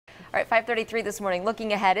All right, 5:33 this morning.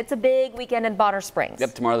 Looking ahead, it's a big weekend in Bonner Springs.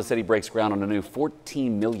 Yep, tomorrow the city breaks ground on a new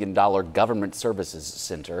 $14 million government services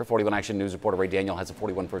center. 41 Action News reporter Ray Daniel has a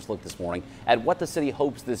 41 First look this morning at what the city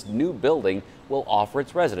hopes this new building will offer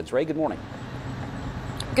its residents. Ray, good morning.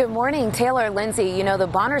 Good morning, Taylor, Lindsay. You know, the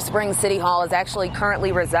Bonner Springs City Hall is actually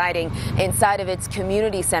currently residing inside of its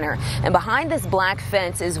community center. And behind this black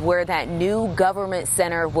fence is where that new government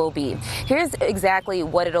center will be. Here's exactly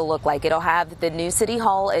what it'll look like. It'll have the new City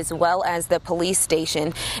Hall as well as the police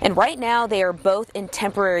station. And right now they are both in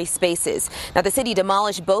temporary spaces. Now, the city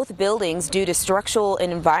demolished both buildings due to structural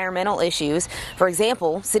and environmental issues. For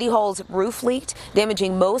example, City Hall's roof leaked,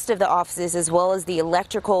 damaging most of the offices as well as the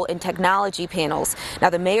electrical and technology panels. Now,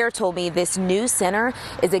 the mayor told me this new center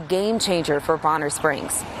is a game changer for Bonner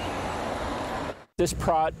Springs. This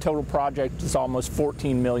total project is almost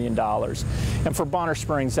 $14 million. And for Bonner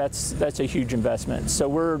Springs, that's a huge investment. So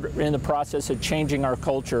we're in the process of changing our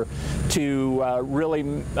culture to really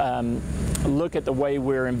look at the way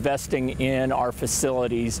we're investing in our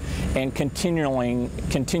facilities and continuing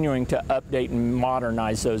to update and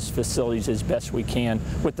modernize those facilities as best we can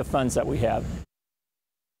with the funds that we have.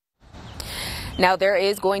 Now, there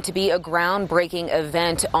is going to be a groundbreaking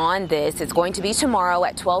event on this. It's going to be tomorrow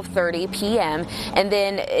at 12:30 p.m. and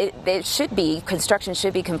then construction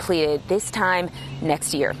should be completed this time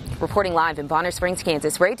next year. Reporting live in Bonner Springs,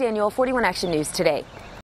 Kansas, Ray Daniel, 41 Action News Today.